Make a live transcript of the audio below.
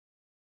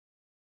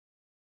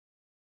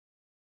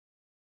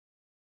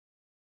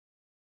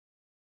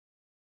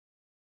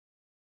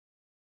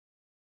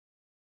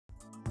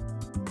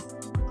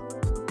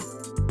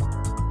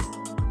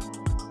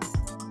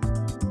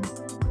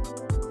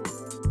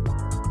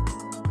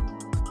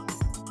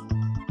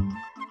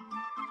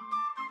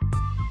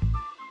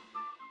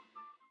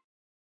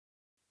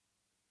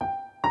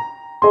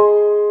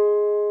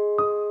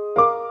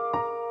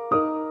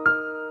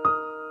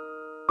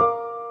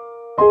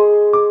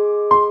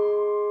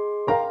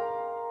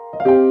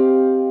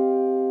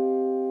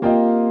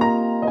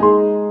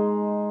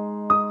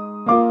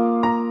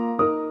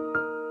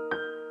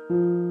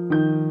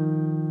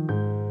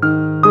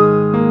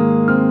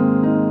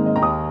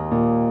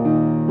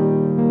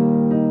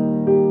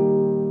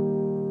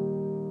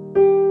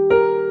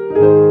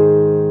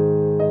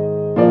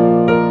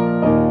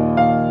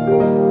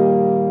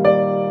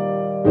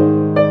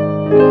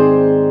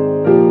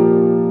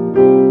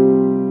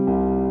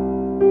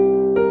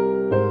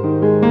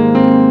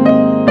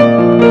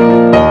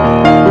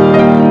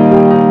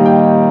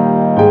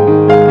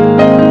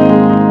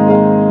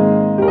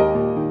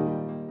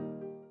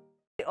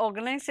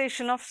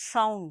Organization of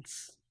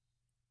sounds.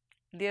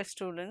 Dear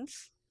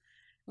students,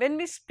 when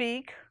we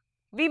speak,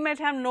 we might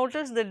have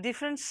noticed the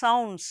different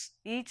sounds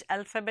each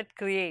alphabet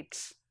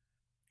creates.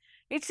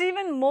 It's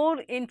even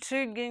more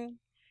intriguing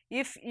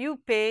if you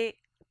pay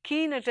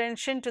keen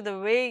attention to the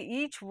way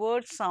each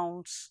word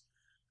sounds.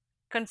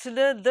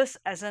 Consider this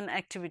as an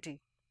activity.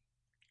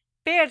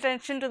 Pay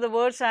attention to the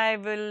words I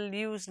will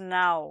use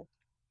now: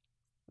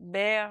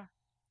 bear,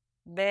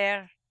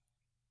 bear,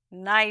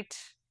 night,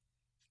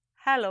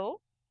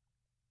 hello.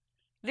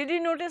 Did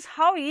you notice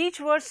how each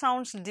word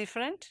sounds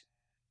different?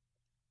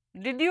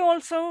 Did you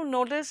also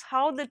notice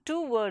how the two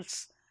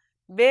words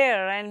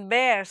bear and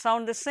bear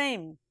sound the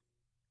same?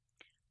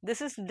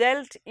 This is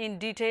dealt in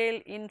detail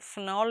in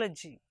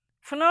phonology.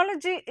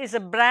 Phonology is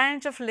a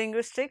branch of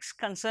linguistics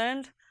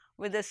concerned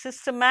with the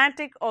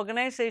systematic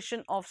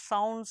organization of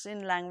sounds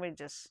in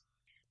languages.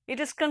 It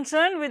is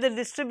concerned with the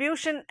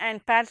distribution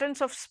and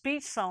patterns of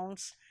speech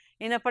sounds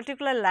in a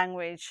particular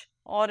language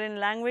or in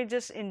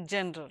languages in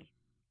general.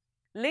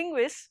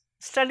 Linguists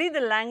study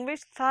the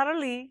language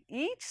thoroughly,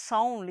 each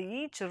sound,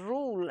 each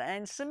rule,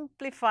 and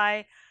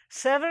simplify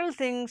several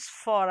things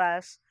for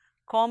us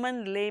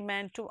common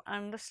layman to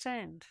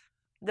understand.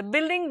 The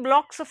building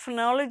blocks of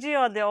phonology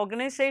are the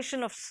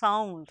organization of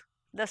sound.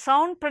 The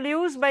sound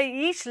produced by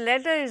each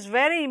letter is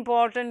very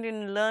important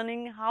in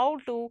learning how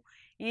to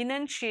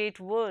enunciate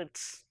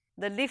words.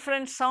 The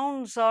different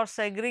sounds are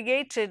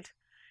segregated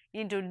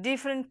into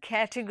different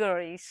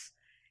categories,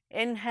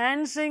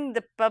 enhancing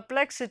the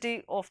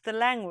perplexity of the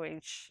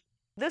language.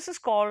 This is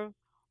called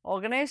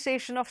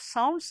organization of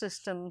sound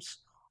systems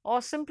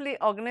or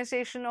simply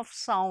organization of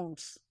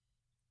sounds.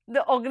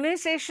 The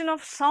organization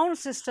of sound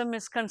system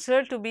is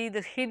considered to be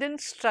the hidden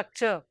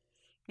structure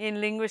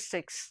in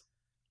linguistics.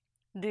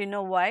 Do you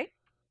know why?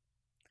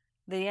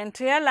 The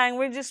entire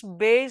language is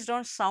based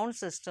on sound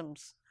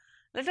systems.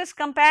 Let us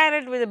compare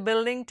it with a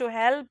building to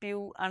help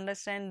you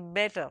understand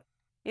better.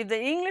 If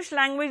the English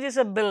language is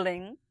a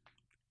building,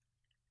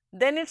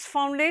 then its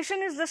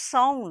foundation is the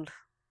sound,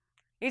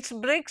 its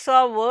bricks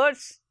are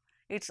words,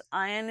 its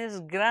iron is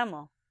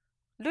grammar.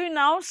 Do you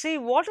now see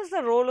what is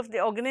the role of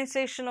the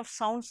organization of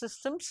sound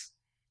systems,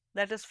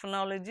 that is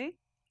phonology,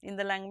 in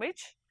the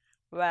language?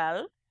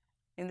 Well,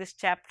 in this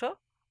chapter,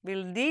 we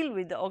will deal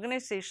with the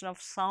organization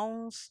of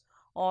sounds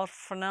or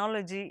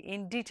phonology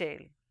in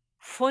detail.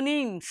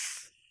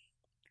 Phonemes.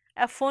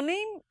 A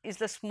phoneme is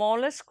the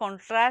smallest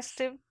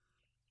contrastive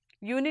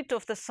unit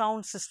of the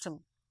sound system.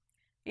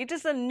 It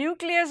is the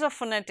nucleus of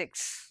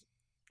phonetics.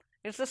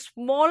 It is the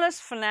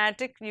smallest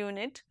phonetic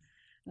unit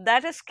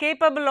that is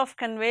capable of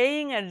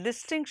conveying a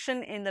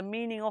distinction in the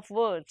meaning of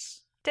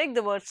words. Take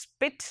the words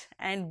spit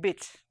and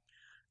bit.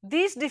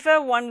 These differ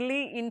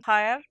only in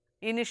higher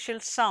initial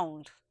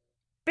sound.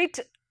 Pit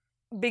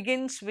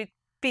begins with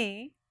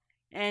P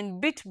and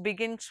bit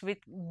begins with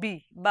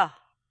B, ba.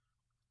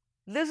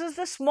 This is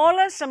the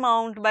smallest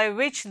amount by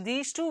which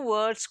these two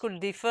words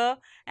could differ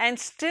and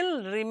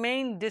still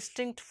remain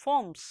distinct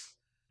forms.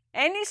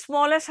 Any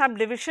smaller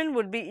subdivision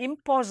would be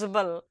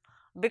impossible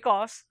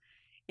because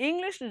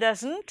English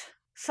does not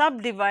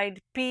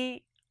subdivide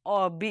P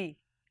or B.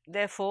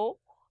 Therefore,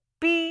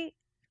 P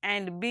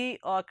and B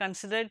are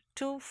considered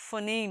two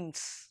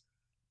phonemes.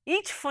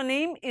 Each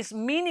phoneme is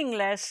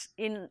meaningless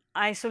in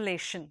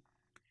isolation.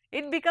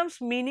 It becomes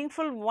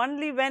meaningful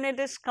only when it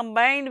is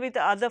combined with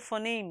other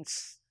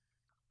phonemes.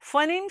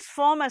 Phonemes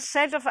form a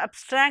set of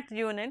abstract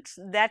units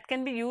that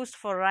can be used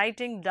for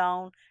writing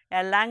down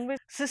a language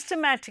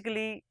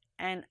systematically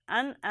and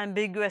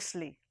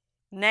unambiguously.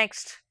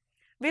 Next,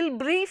 we will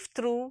brief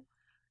through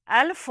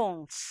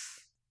allophones.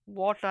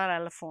 What are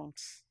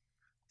allophones?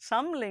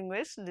 Some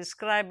linguists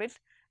describe it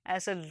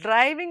as a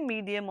driving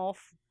medium of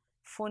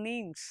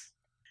phonemes.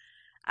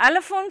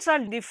 Allophones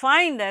are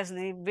defined as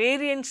the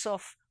variants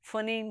of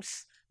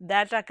phonemes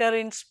that occur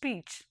in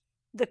speech.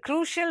 The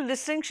crucial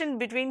distinction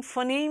between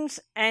phonemes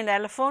and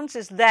allophones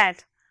is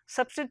that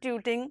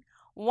substituting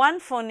one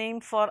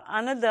phoneme for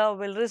another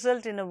will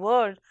result in a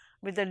word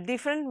with a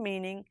different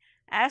meaning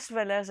as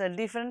well as a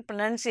different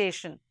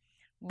pronunciation,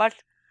 but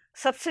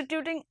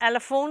substituting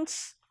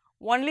allophones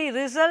only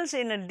results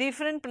in a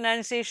different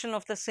pronunciation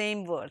of the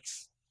same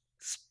words.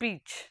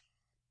 Speech.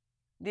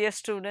 Dear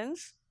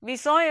students, we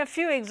saw a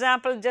few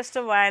examples just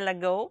a while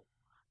ago.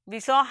 We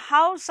saw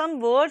how some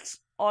words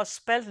are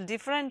spelled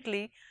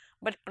differently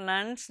but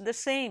pronounced the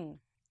same.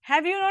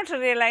 Have you not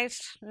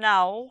realized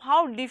now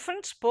how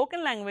different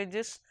spoken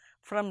languages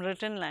from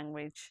written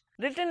language.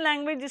 Written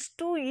language is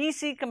too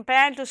easy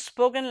compared to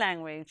spoken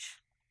language.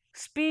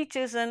 Speech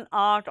is an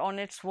art on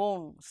its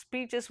own.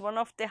 Speech is one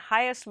of the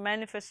highest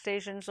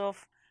manifestations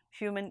of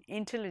human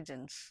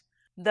intelligence.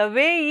 The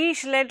way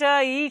each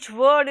letter, each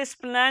word is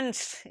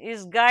pronounced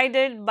is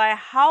guided by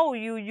how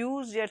you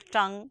use your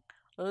tongue,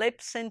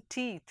 lips and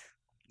teeth.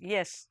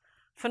 Yes,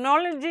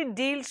 phonology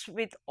deals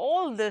with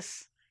all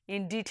this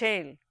in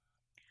detail.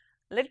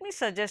 Let me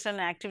suggest an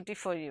activity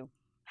for you.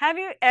 Have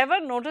you ever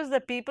noticed the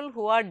people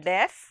who are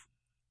deaf?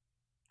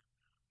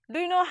 Do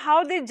you know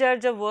how they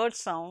judge a word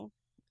sound?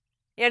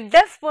 A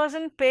deaf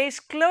person pays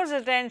close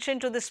attention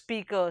to the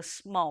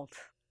speaker's mouth.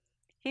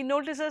 He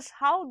notices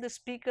how the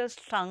speaker's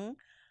tongue,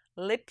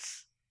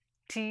 lips,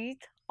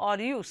 teeth are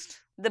used.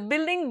 The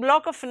building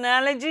block of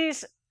phonology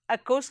is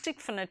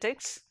acoustic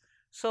phonetics.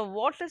 So,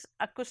 what is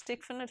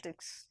acoustic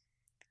phonetics?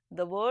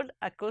 The word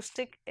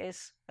acoustic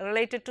is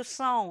related to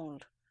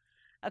sound.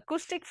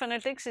 Acoustic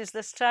phonetics is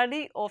the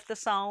study of the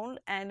sound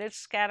and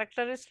its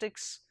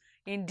characteristics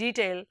in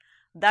detail,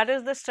 that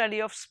is the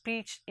study of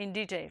speech in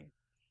detail.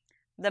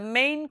 The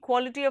main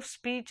quality of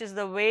speech is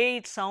the way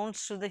it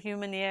sounds to the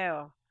human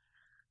ear.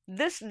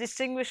 This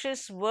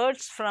distinguishes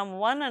words from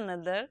one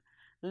another,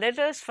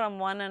 letters from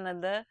one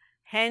another.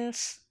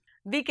 Hence,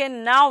 we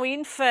can now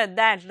infer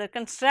that the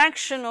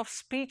construction of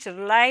speech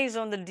relies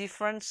on the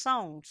different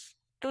sounds.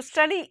 To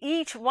study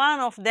each one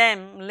of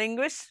them,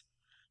 linguists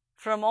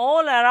from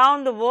all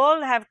around the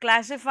world have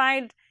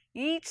classified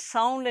each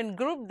sound and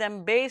grouped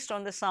them based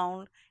on the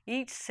sound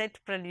each set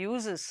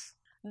produces.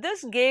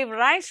 This gave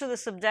rise to the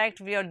subject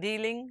we are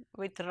dealing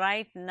with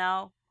right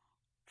now,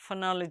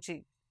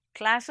 phonology,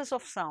 classes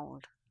of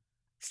sound.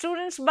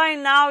 Students, by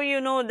now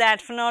you know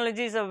that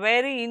phonology is a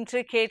very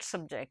intricate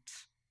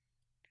subject.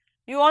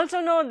 You also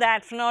know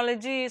that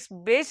phonology is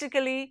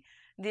basically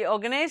the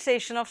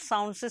organization of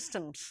sound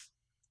systems.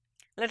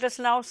 Let us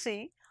now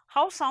see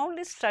how sound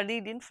is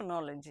studied in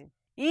phonology.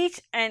 Each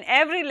and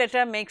every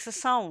letter makes a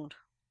sound.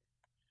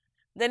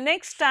 The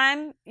next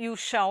time you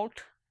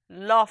shout,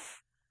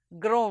 laugh,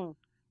 groan,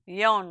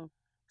 yawn,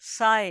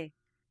 sigh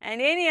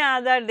and any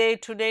other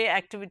day-to-day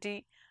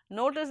activity,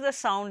 notice the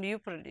sound you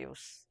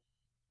produce.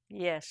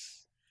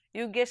 Yes,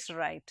 you guessed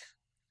right.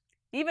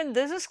 Even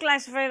this is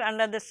classified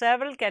under the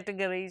several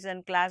categories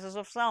and classes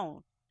of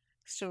sound.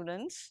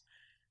 Students,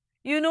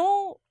 you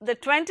know the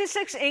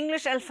 26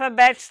 English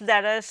alphabets,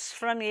 that is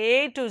from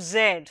A to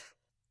Z.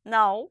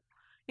 Now,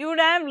 you would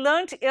have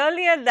learnt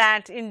earlier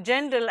that in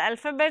general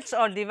alphabets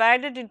are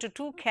divided into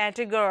two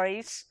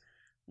categories,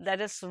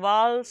 that is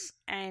vowels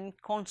and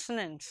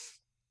consonants.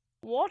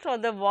 What are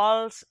the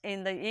vowels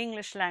in the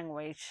English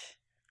language?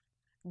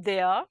 They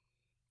are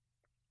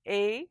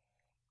A,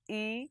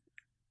 E,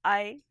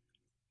 I,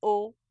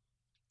 O,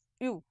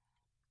 U.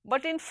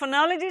 But in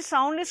phonology,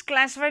 sound is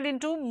classified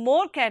into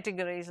more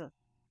categories.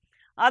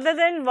 Other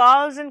than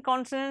vowels and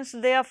consonants,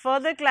 they are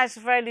further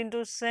classified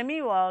into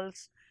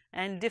semi-vowels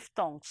and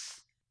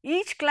diphthongs.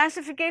 Each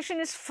classification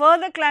is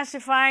further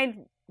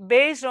classified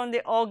based on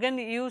the organ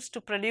used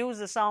to produce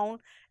the sound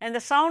and the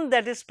sound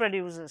that it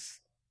produces.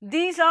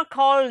 These are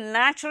called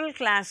natural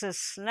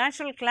classes.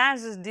 Natural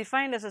class is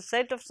defined as a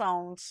set of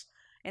sounds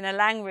in a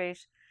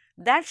language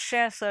that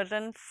share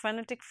certain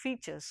phonetic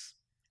features.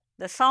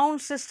 The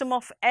sound system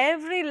of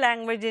every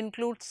language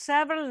includes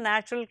several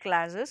natural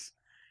classes,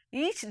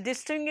 each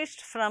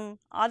distinguished from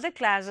other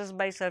classes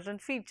by certain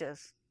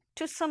features.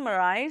 To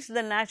summarize,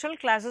 the natural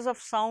classes of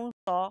sounds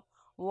are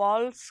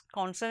vowels,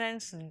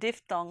 consonants,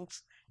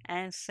 diphthongs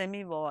and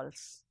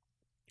semi-vowels.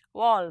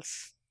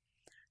 Vowels.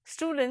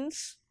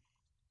 Students,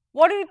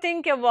 what do you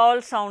think a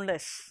vowel sound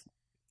is?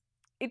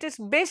 It is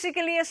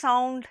basically a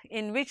sound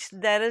in which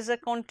there is a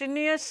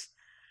continuous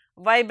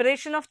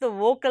vibration of the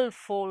vocal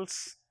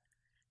folds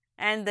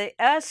and the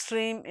air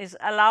stream is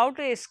allowed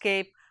to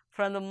escape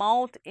from the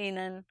mouth in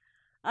an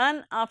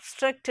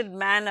unobstructed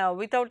manner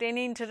without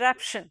any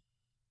interruption.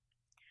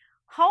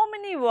 How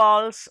many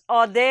vowels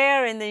are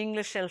there in the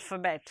English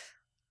alphabet?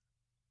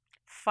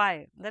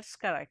 5, that is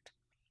correct.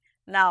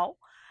 Now,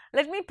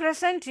 let me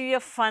present you a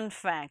fun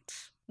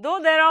fact. Though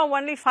there are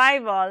only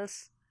 5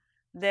 vowels,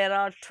 there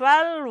are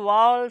 12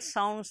 vowel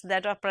sounds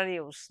that are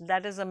produced.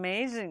 That is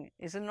amazing,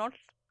 is it not?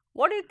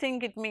 What do you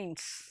think it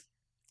means?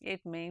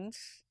 It means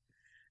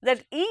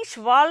that each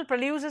vowel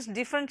produces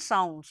different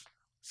sounds.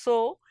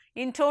 So,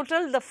 in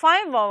total, the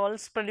 5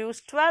 vowels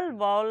produce 12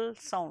 vowel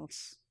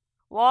sounds.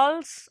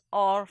 Vowels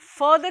are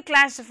further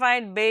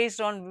classified based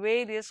on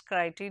various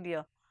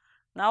criteria.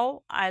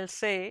 Now, I will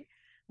say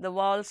the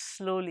vowels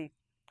slowly.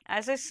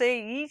 As I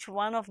say each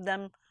one of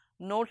them,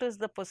 notice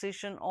the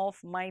position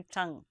of my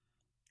tongue.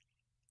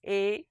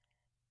 A,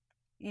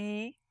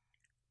 E,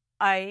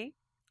 I,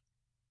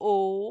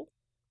 O,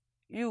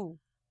 U.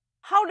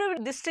 How do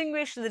we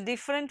distinguish the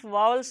different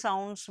vowel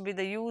sounds with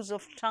the use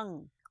of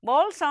tongue?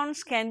 Vowel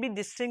sounds can be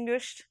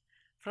distinguished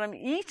from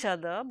each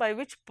other by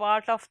which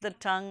part of the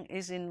tongue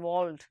is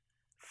involved,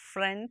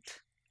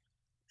 front,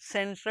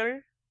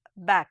 central,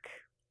 back,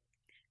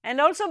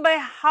 and also by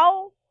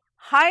how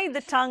high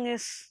the tongue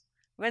is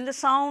when the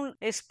sound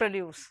is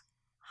produced.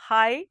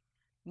 high,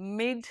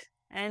 mid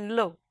and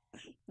low.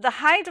 The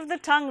height of the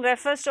tongue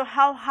refers to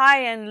how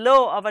high and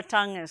low our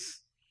tongue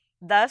is.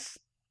 Thus,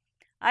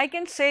 I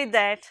can say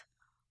that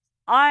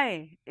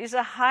I is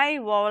a high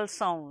vowel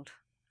sound,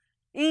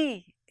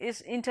 E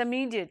is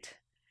intermediate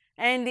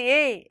and the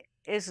A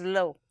is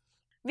low.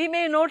 We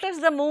may notice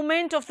the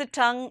movement of the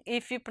tongue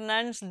if you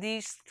pronounce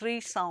these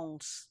three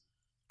sounds.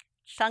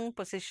 Tongue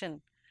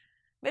position.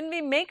 When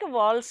we make a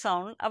vowel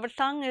sound, our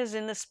tongue is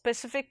in a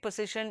specific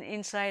position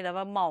inside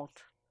our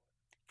mouth.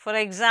 For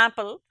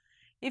example,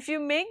 if you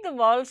make the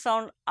vowel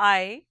sound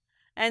I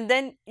and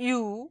then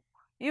you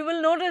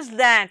will notice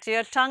that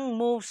your tongue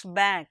moves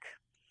back.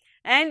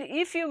 And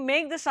if you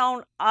make the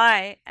sound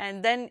I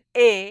and then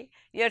A,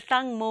 your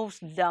tongue moves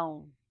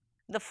down.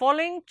 The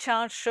following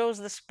chart shows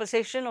the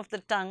position of the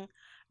tongue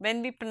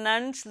when we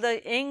pronounce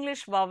the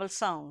English vowel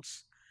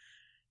sounds.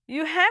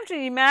 You have to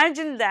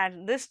imagine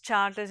that this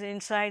chart is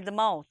inside the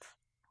mouth.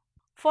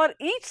 For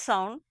each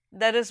sound,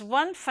 there is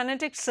one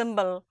phonetic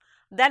symbol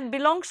that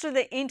belongs to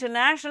the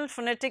International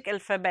Phonetic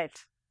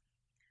Alphabet.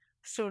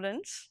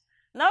 Students,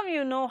 now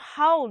you know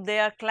how they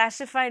are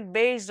classified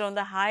based on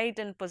the height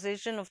and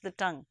position of the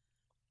tongue.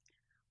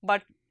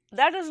 But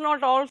that is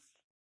not all.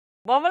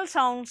 Vowel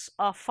sounds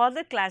are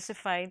further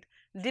classified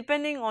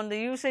depending on the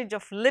usage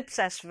of lips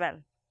as well.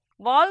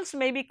 Vowels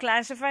may be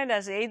classified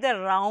as either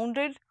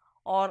rounded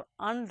or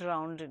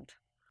unrounded.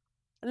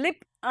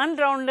 Lip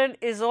unrounded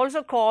is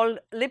also called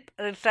lip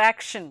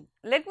retraction.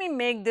 Let me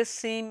make this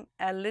seem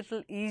a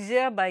little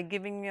easier by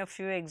giving you a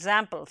few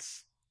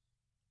examples.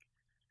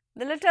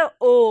 The letter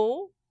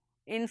O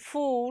in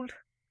food,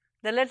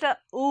 the letter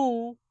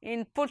U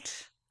in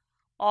put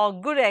are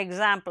good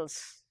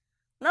examples.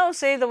 Now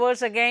say the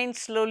words again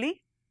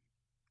slowly.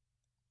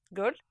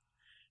 Good.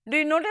 Do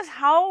you notice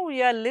how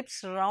your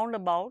lips round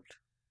about?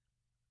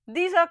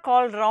 These are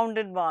called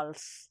rounded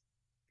vowels.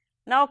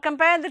 Now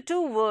compare the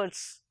two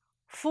words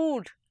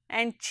food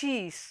and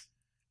cheese.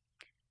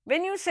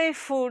 When you say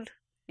food,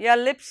 your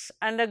lips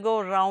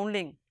undergo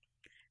rounding,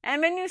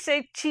 and when you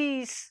say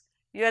cheese,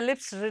 your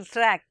lips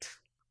retract.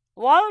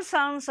 Vowel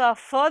sounds are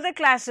further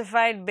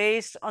classified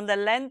based on the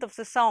length of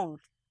the sound.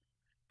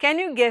 Can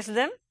you guess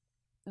them?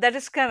 That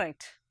is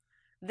correct.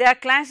 They are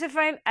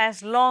classified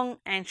as long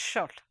and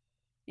short.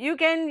 You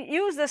can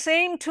use the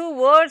same two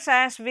words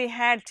as we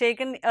had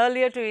taken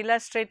earlier to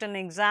illustrate an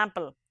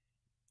example.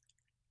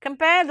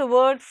 Compare the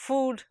word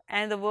food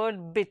and the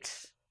word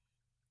bit.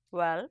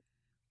 Well,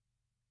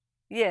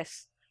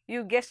 yes,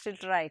 you guessed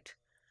it right.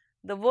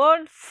 The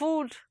word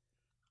food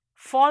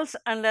falls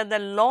under the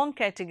long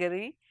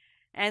category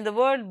and the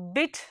word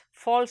bit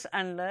falls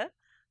under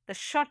the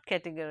short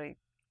category.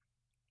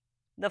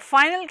 The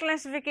final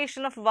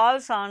classification of vowel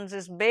sounds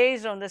is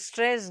based on the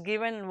stress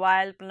given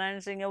while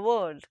pronouncing a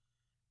word.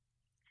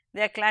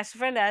 They are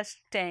classified as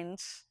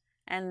tense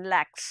and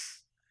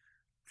lax.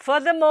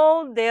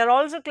 Furthermore, they are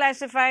also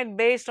classified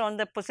based on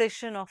the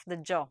position of the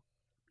jaw.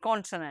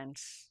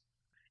 Consonants.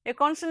 A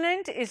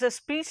consonant is a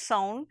speech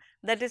sound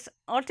that is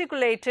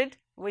articulated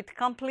with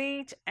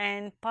complete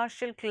and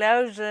partial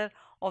closure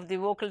of the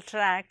vocal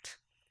tract.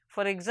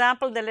 For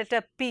example, the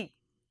letter P.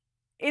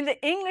 In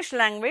the English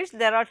language,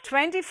 there are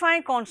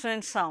 25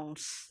 consonant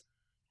sounds.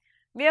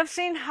 We have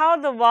seen how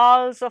the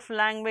vowels of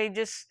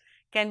languages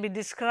can be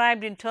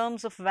described in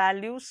terms of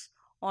values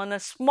on a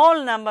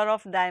small number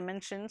of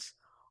dimensions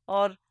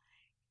or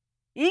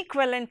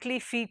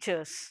equivalently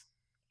features.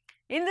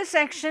 In this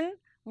section,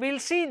 we will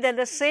see that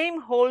the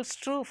same holds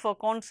true for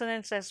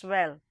consonants as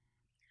well.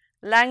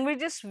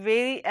 Languages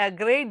vary a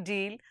great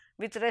deal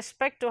with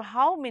respect to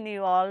how many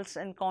vowels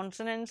and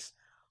consonants,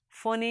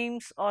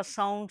 phonemes or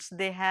sounds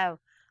they have,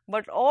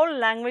 but all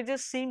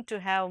languages seem to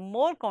have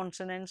more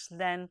consonants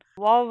than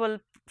vowel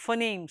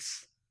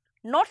phonemes.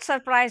 Not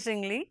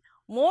surprisingly,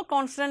 more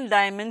consonant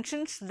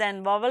dimensions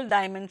than vowel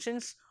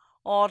dimensions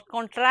are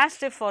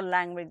contrastive for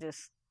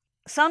languages.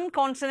 Some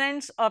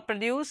consonants are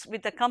produced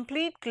with a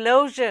complete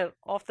closure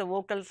of the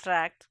vocal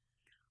tract,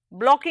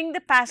 blocking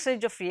the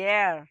passage of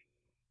air.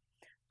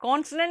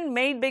 Consonants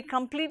made by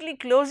completely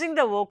closing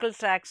the vocal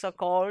tracts are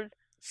called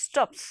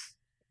stops.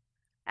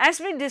 As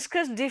we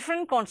discussed,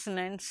 different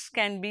consonants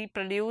can be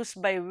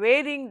produced by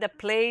varying the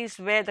place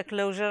where the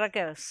closure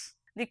occurs.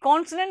 The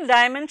consonant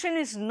dimension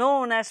is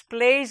known as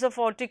place of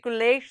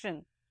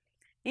articulation.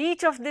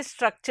 Each of these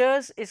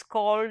structures is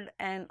called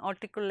an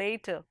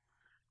articulator.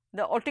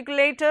 The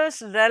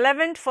articulators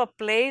relevant for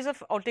place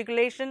of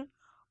articulation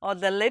are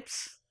the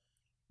lips,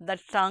 the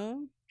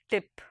tongue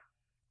tip,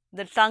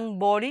 the tongue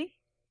body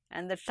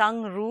and the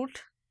tongue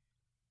root,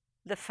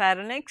 the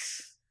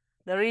pharynx,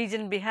 the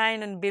region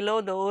behind and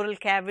below the oral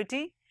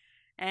cavity,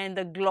 and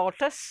the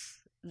glottis,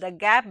 the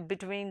gap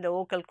between the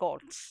vocal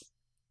cords.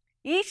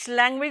 Each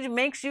language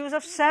makes use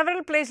of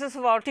several places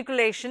of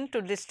articulation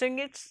to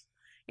distinguish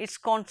its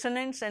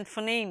consonants and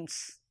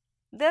phonemes.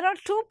 There are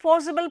two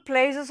possible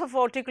places of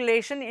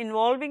articulation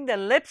involving the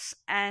lips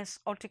as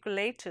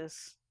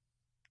articulators.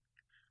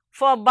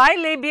 For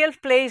bilabial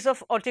place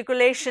of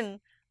articulation,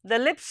 the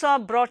lips are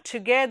brought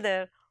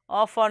together,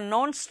 or for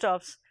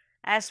non-stops,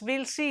 as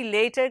we'll see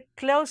later,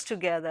 close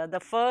together the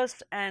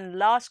first and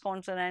last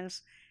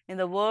consonants in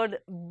the word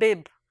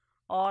bib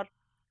or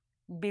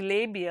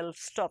bilabial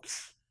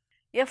stops.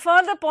 A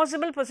further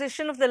possible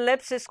position of the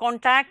lips is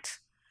contact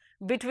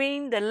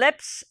between the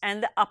lips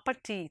and the upper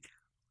teeth,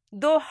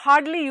 though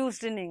hardly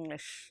used in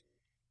English.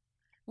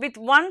 With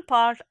one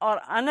part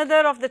or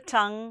another of the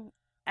tongue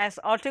as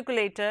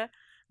articulator,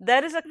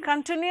 there is a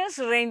continuous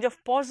range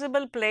of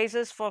possible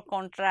places for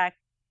contact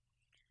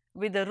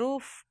with the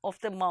roof of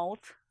the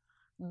mouth,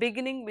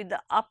 beginning with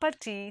the upper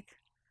teeth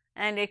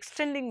and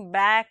extending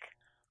back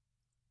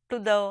to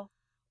the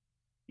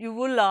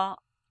uvula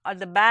at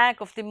the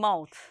back of the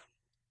mouth.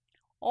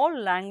 All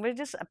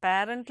languages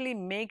apparently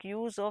make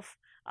use of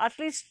at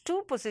least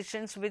two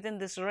positions within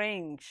this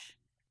range.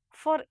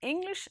 For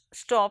English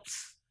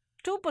stops,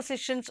 two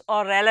positions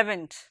are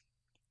relevant.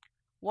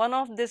 One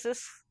of this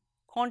is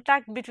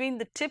contact between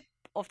the tip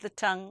of the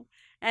tongue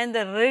and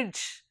the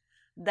ridge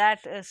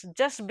that is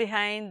just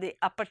behind the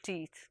upper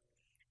teeth,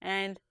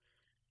 and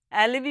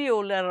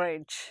alveolar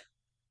ridge.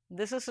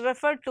 This is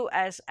referred to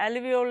as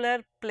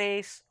alveolar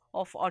place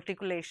of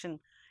articulation.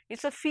 It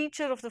is a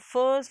feature of the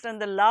first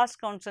and the last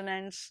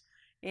consonants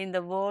in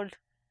the word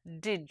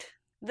did.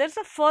 There is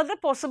a further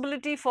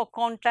possibility for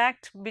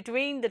contact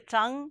between the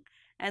tongue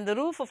and the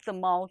roof of the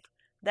mouth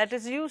that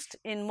is used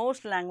in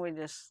most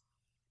languages.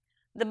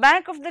 The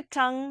back of the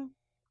tongue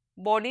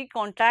body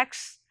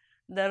contacts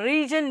the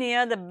region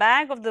near the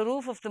back of the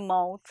roof of the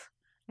mouth,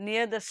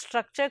 near the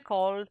structure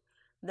called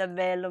the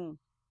velum.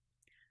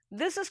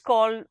 This is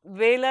called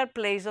velar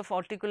place of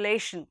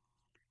articulation.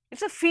 It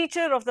is a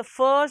feature of the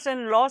first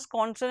and last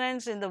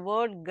consonants in the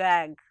word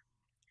gag.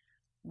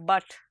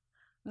 But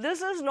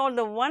this is not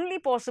the only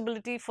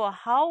possibility for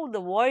how the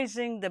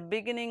voicing, the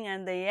beginning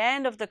and the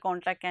end of the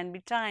contact can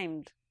be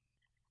timed.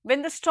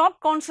 When the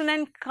stop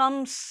consonant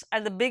comes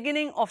at the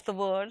beginning of the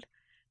word,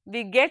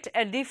 we get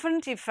a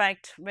different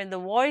effect when the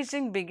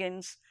voicing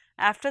begins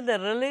after the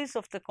release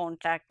of the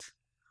contact.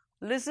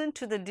 Listen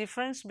to the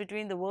difference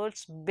between the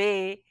words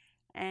bay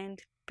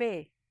and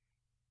pay.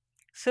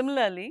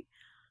 Similarly,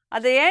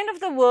 at the end of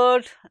the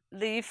word,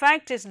 the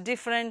effect is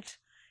different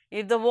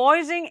if the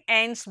voicing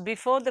ends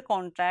before the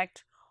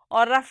contact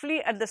or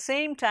roughly at the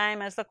same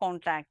time as the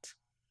contact.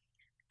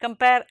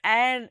 Compare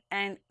ad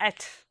and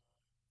at.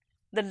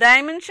 The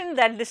dimension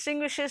that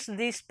distinguishes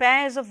these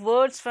pairs of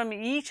words from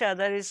each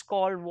other is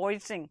called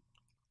voicing.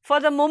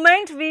 For the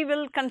moment, we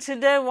will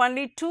consider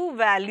only two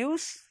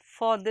values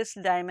for this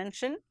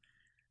dimension,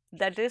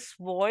 that is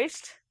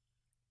voiced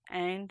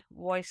and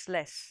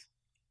voiceless.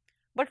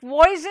 But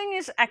voicing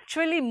is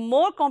actually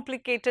more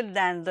complicated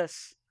than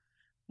this.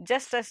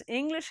 Just as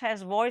English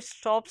has voice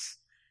stops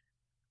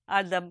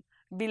at the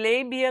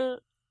bilabial,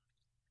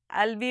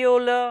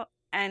 alveolar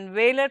and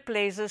velar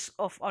places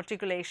of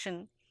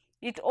articulation,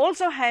 it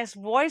also has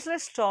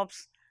voiceless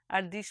stops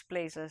at these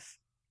places.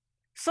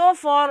 So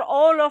far,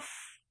 all of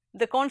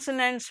the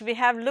consonants we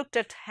have looked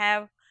at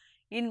have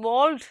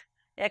involved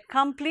a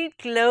complete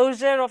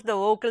closure of the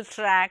vocal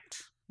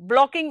tract,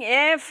 blocking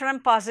air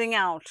from passing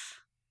out.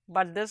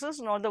 But this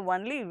is not the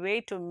only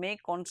way to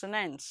make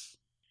consonants.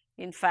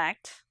 In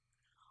fact,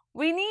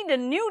 we need a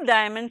new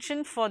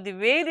dimension for the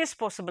various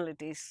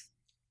possibilities.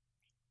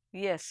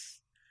 Yes,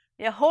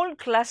 a whole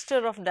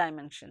cluster of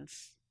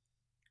dimensions.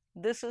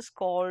 This is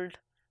called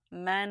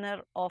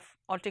manner of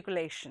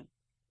articulation.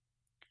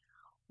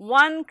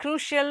 One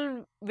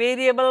crucial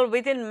variable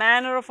within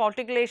manner of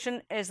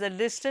articulation is the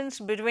distance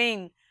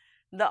between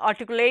the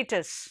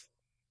articulators.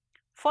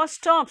 For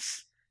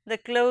stops, the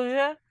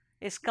closure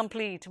is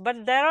complete,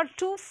 but there are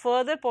two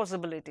further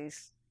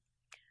possibilities.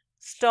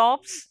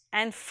 Stops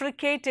and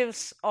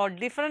fricatives are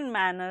different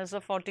manners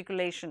of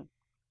articulation.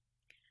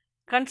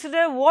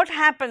 Consider what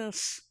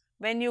happens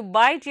when you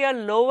bite your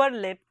lower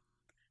lip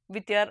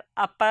with your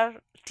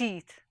upper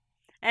teeth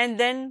and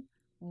then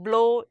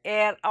blow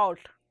air out.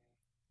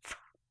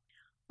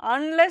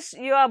 Unless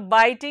you are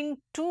biting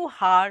too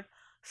hard,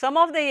 some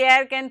of the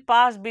air can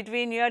pass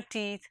between your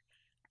teeth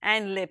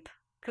and lip,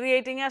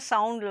 creating a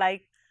sound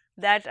like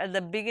that at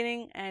the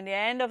beginning and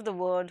end of the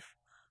word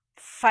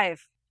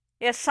 5.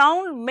 A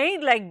sound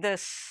made like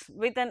this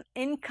with an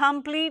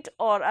incomplete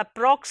or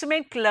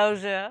approximate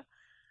closure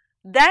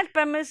that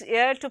permits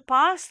air to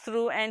pass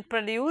through and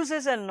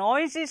produces a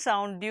noisy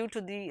sound due to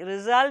the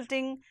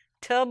resulting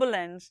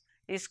turbulence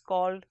is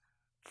called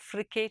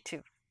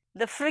fricative.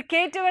 The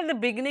fricative at the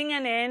beginning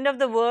and end of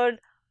the word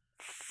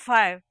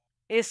 5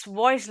 is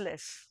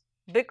voiceless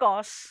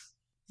because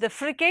the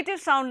fricative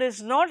sound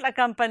is not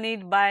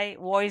accompanied by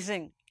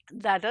voicing.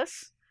 That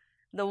is,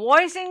 the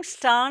voicing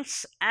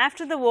starts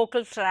after the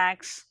vocal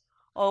tracts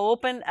are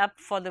opened up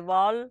for the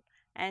vowel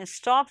and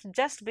stops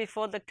just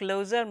before the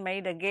closure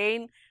made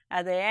again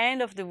at the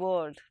end of the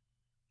word.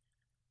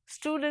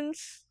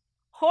 Students,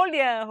 hold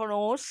your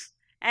nose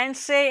and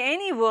say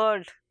any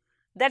word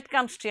that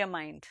comes to your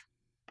mind.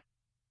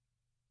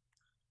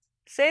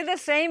 Say the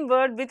same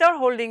word without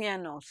holding your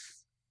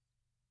nose.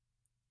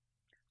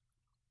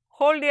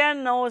 Hold your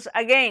nose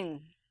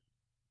again.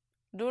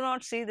 Do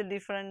not see the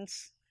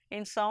difference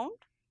in sound.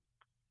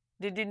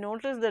 Did you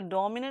notice the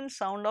dominant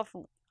sound of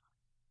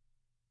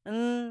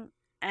n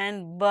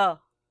and b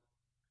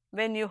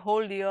when you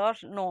hold your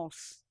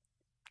nose?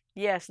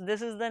 Yes,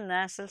 this is the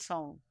nasal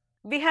sound.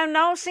 We have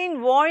now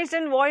seen voiced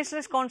and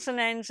voiceless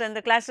consonants and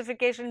the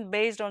classification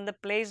based on the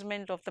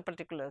placement of the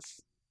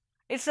particulars.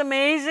 It's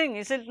amazing,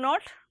 is it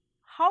not?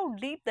 How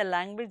deep the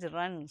language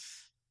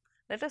runs.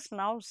 Let us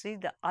now see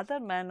the other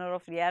manner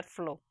of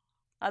airflow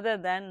other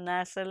than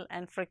nasal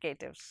and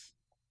fricatives.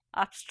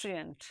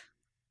 Obstruent.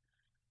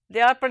 They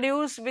are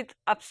produced with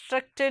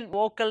obstructed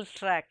vocal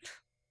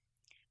tract.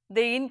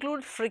 They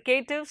include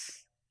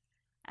fricatives,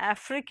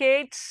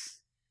 affricates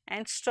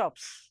and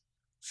stops.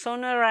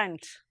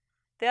 Sonorant.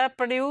 They are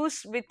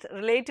produced with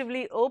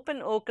relatively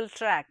open vocal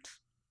tract.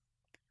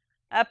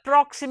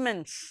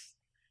 Approximants.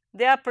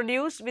 They are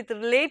produced with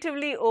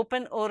relatively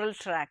open oral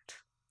tract.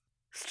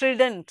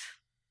 Strident.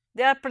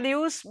 They are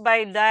produced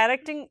by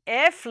directing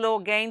airflow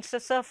against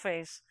the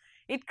surface.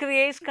 It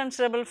creates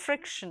considerable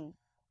friction.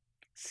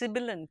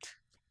 Sibilant.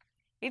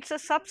 It's a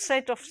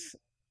subset of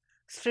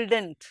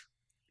strident.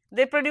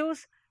 They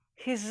produce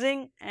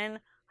hissing and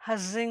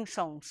huzzing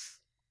sounds.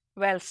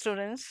 Well,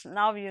 students,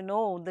 now you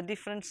know the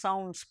different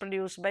sounds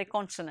produced by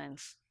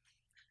consonants.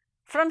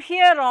 From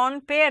here on,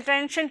 pay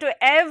attention to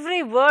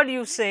every word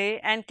you say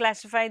and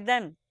classify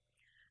them.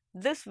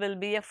 This will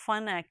be a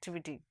fun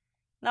activity.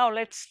 Now,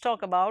 let's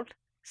talk about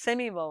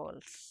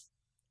semivowels.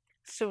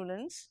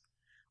 Students,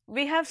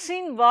 we have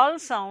seen vowel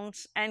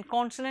sounds and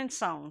consonant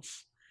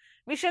sounds.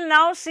 We shall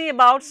now see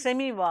about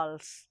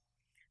semivowels.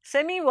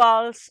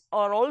 Semivowels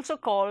are also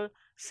called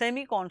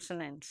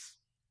semiconsonants.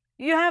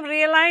 You have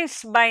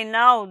realized by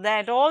now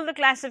that all the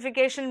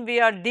classification we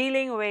are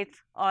dealing with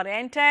are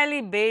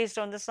entirely based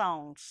on the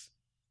sounds.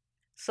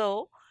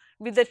 So,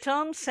 with the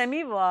term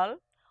semivowel,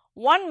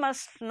 one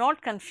must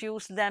not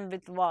confuse them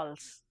with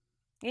vowels.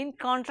 In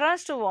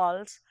contrast to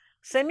vowels,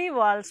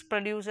 semivowels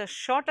produce a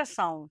shorter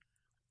sound.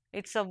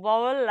 It's a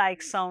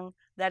vowel-like sound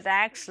that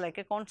acts like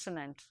a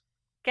consonant.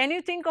 Can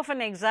you think of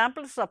an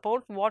example to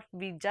support what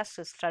we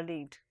just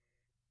studied?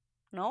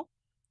 No?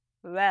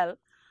 Well,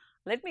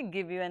 let me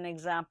give you an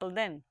example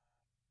then.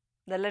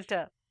 The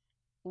letter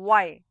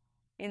Y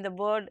in the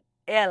word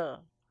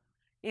L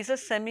is a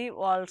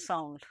semivowel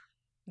sound,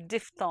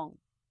 diphthong.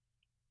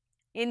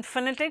 In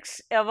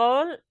phonetics, a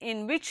vowel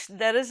in which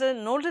there is a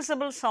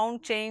noticeable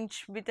sound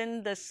change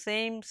within the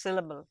same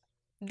syllable.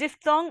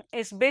 Diphthong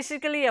is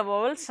basically a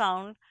vowel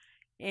sound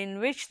in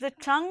which the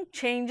tongue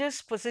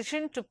changes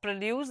position to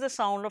produce the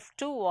sound of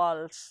two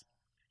vowels.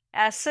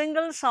 A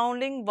single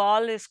sounding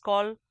vowel is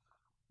called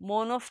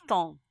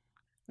monophthong.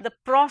 The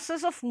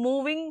process of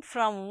moving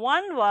from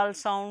one vowel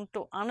sound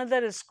to another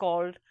is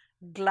called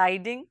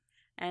gliding,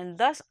 and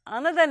thus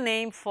another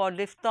name for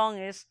diphthong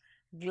is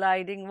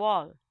gliding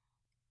vowel.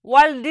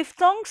 While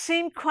diphthongs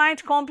seem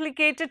quite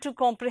complicated to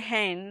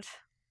comprehend,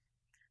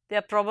 they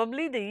are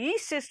probably the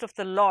easiest of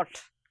the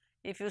lot.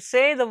 If you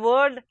say the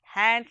word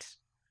hat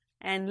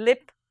and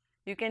lip,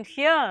 you can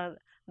hear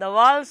the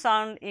vowel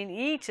sound in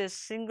each is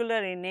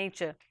singular in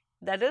nature.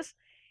 That is,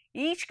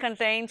 each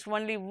contains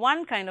only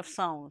one kind of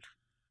sound.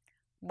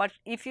 But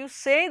if you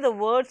say the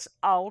words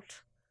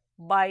out,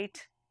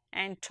 bite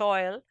and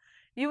toil,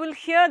 you will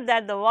hear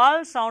that the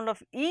vowel sound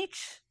of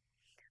each,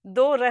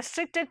 though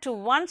restricted to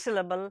one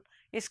syllable,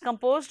 is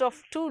composed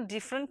of two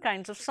different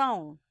kinds of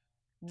sound.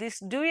 These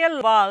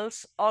dual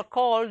vowels are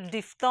called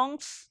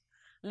diphthongs,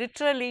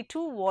 literally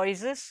two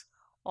voices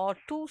or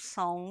two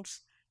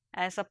sounds,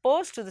 as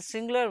opposed to the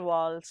singular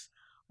vowels,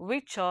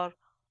 which are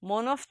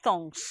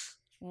monophthongs,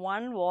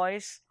 one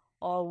voice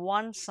or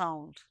one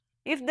sound.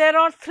 If there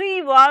are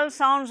three vowel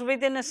sounds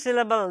within a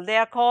syllable, they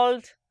are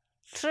called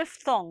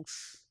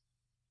triphthongs.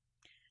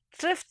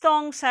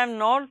 Triphthongs have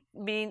not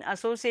been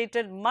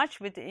associated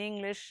much with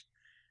English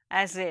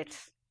as yet.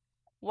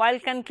 While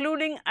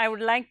concluding, I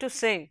would like to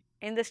say,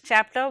 in this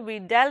chapter we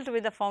dealt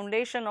with the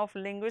foundation of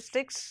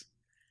linguistics,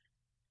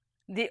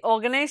 the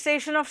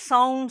organization of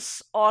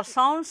sounds or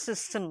sound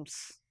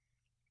systems.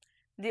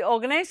 The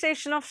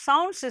organization of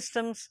sound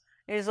systems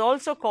is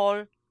also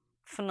called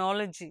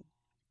phonology.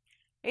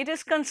 It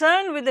is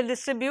concerned with the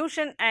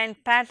distribution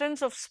and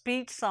patterns of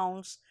speech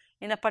sounds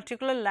in a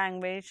particular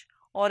language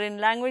or in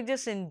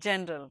languages in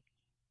general.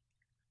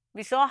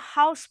 We saw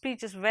how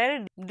speech is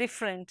very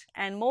different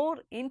and more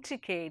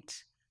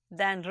intricate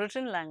than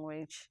written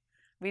language.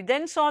 We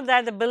then saw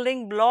that the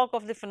building block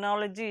of the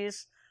phonology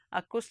is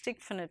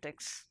acoustic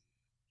phonetics.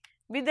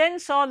 We then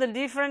saw the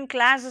different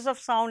classes of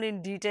sound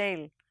in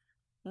detail.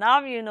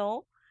 Now you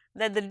know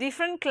that the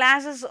different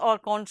classes are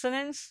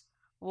consonants,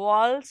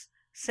 vowels,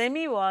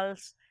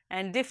 semivowels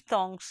and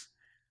diphthongs.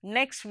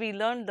 Next we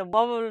learned the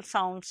vowel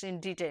sounds in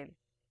detail.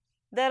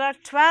 There are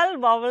 12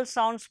 vowel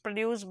sounds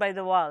produced by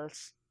the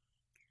vowels.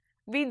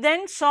 We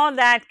then saw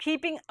that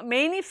keeping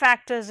many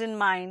factors in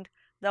mind,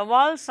 the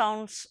vowel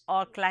sounds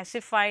are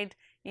classified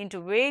into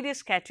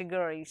various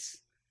categories.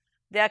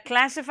 They are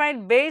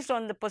classified based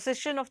on the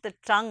position of the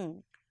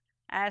tongue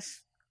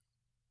as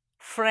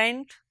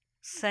front,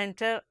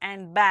 center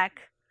and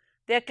back.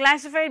 They are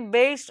classified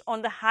based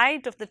on the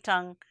height of the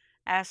tongue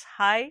as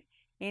high,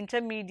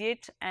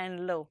 intermediate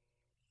and low.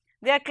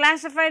 They are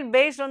classified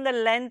based on the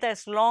length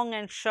as long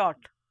and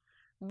short.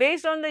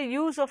 Based on the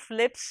use of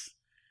lips,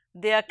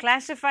 they are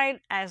classified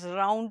as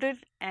rounded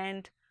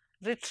and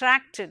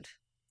retracted.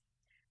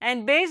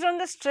 And based on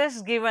the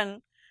stress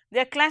given, they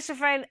are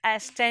classified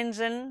as tense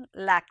and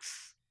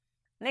lax.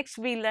 Next,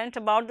 we learnt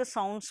about the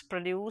sounds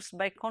produced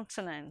by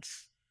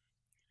consonants.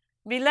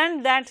 We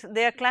learned that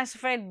they are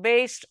classified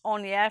based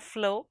on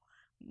airflow,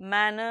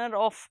 manner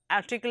of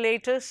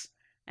articulators,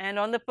 and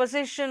on the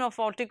position of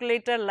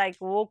articulator like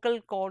vocal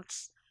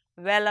cords,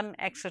 velum,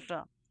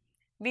 etc.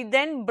 We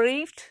then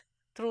briefed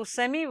through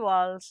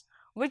semivowels,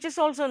 which is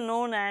also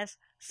known as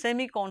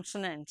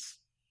semiconsonants.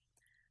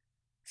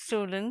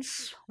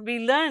 Students, we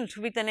learned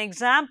with an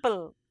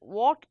example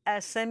what a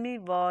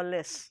semivowel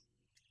is.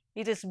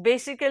 It is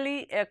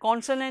basically a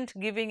consonant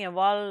giving a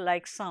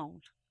vowel-like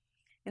sound.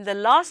 In the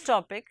last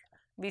topic,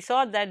 we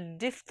saw that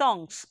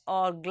diphthongs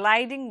or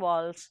gliding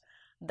vowels,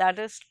 that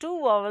is, two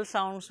vowel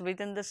sounds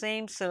within the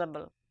same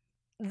syllable.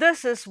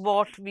 This is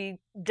what we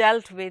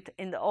dealt with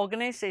in the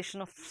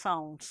organization of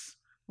sounds,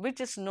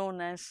 which is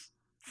known as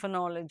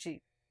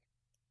phonology.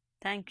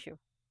 Thank you.